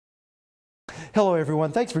Hello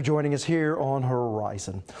everyone, thanks for joining us here on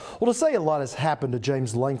Horizon. Well, to say a lot has happened to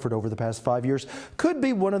James Lankford over the past 5 years could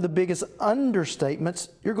be one of the biggest understatements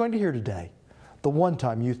you're going to hear today. The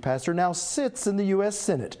one-time youth pastor now sits in the U.S.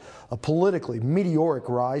 Senate, a politically meteoric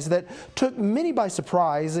rise that took many by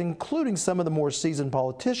surprise, including some of the more seasoned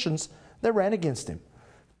politicians that ran against him.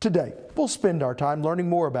 Today, we'll spend our time learning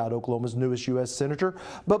more about Oklahoma's newest U.S. Senator,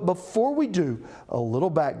 but before we do, a little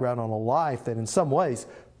background on a life that in some ways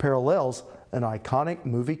parallels an iconic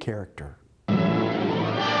movie character.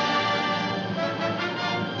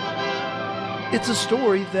 It's a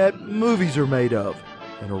story that movies are made of,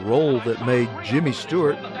 and a role that made Jimmy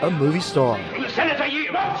Stewart a movie star. Senator,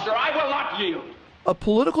 yield. No, sir, I will not yield. A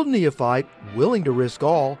political neophyte willing to risk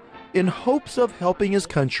all in hopes of helping his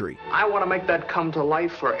country. I want to make that come to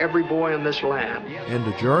life for every boy in this land. And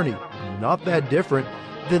a journey not that different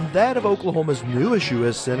than that of Oklahoma's newest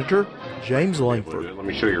U.S. Senator, James Lankford. Let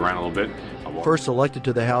me show you around a little bit. First elected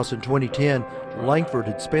to the House in 2010, Lankford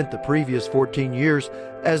had spent the previous 14 years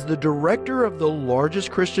as the director of the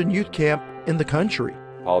largest Christian youth camp in the country.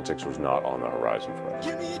 Politics was not on the horizon for us.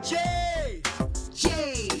 Give me a J.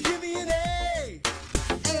 J. Give me an A.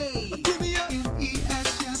 A. Give me a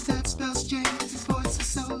M-E-S. Yes, that spells James. His voice is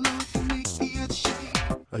so low it can make the earth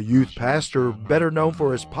shake. A youth pastor better known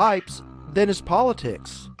for his pipes than his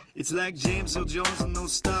politics. It's like James Earl Jones in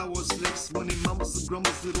those Star Wars flicks. When he mumbles and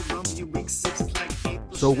grumbles, little rum, you week 6 like 8.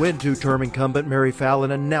 So when two-term incumbent Mary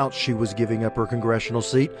Fallin announced she was giving up her congressional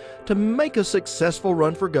seat to make a successful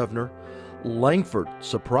run for governor, Lankford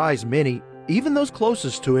surprised many, even those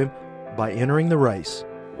closest to him, by entering the race.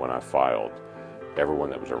 When I filed, everyone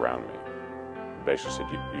that was around me basically said,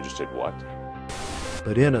 you just did what?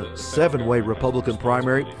 But in a 7-way Republican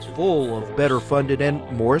primary full of better funded and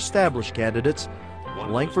more established candidates,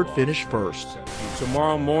 Lankford finished first.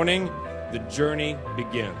 Tomorrow morning, the journey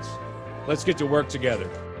begins. Let's get to work together.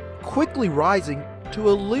 Quickly rising to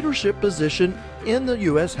a leadership position in the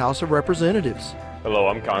U.S. House of Representatives. Hello,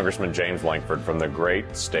 I'm Congressman James Lankford from the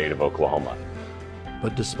great state of Oklahoma.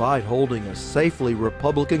 But despite holding a safely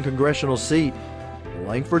Republican congressional seat,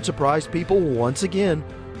 Lankford surprised people once again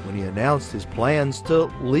when he announced his plans to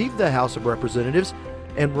leave the House of Representatives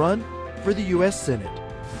and run for the U.S. Senate.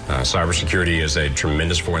 Cybersecurity is a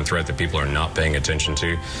tremendous foreign threat that people are not paying attention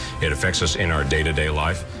to. It affects us in our day-to-day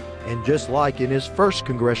life. And just like in his first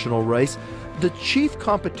congressional race, the chief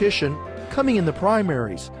competition coming in the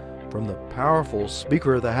primaries from the powerful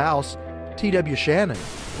Speaker of the House, T.W. Shannon.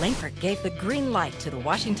 Lankford gave the green light to the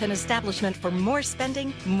Washington establishment for more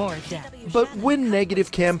spending, more debt. But when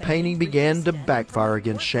negative campaigning began to backfire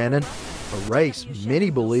against Shannon, a race many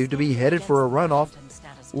believed to be headed for a runoff,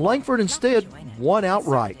 Lankford instead won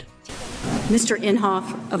outright. Mr.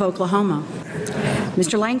 Inhofe of Oklahoma.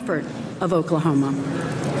 Mr. Lankford of Oklahoma.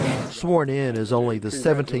 Sworn in as only the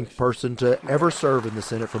 17th person to ever serve in the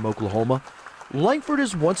Senate from Oklahoma, Lankford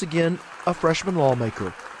is once again a freshman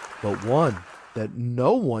lawmaker, but one that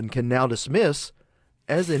no one can now dismiss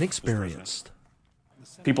as inexperienced.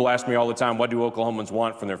 People ask me all the time, what do Oklahomans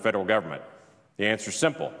want from their federal government? The answer is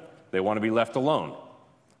simple. They want to be left alone.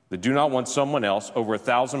 They do not want someone else over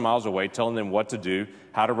 1,000 miles away telling them what to do,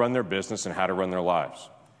 how to run their business, and how to run their lives.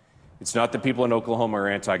 It's not that people in Oklahoma are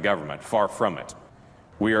anti-government. Far from it.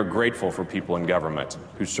 We are grateful for people in government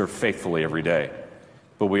who serve faithfully every day.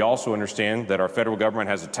 But we also understand that our federal government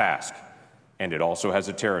has a task, and it also has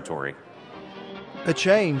a territory. A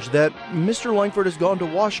change that Mr. Lankford has gone to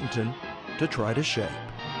Washington to try to shape.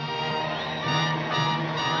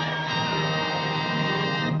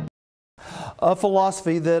 A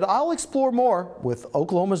philosophy that I'll explore more with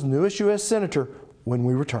Oklahoma's newest U.S. Senator when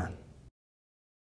we return.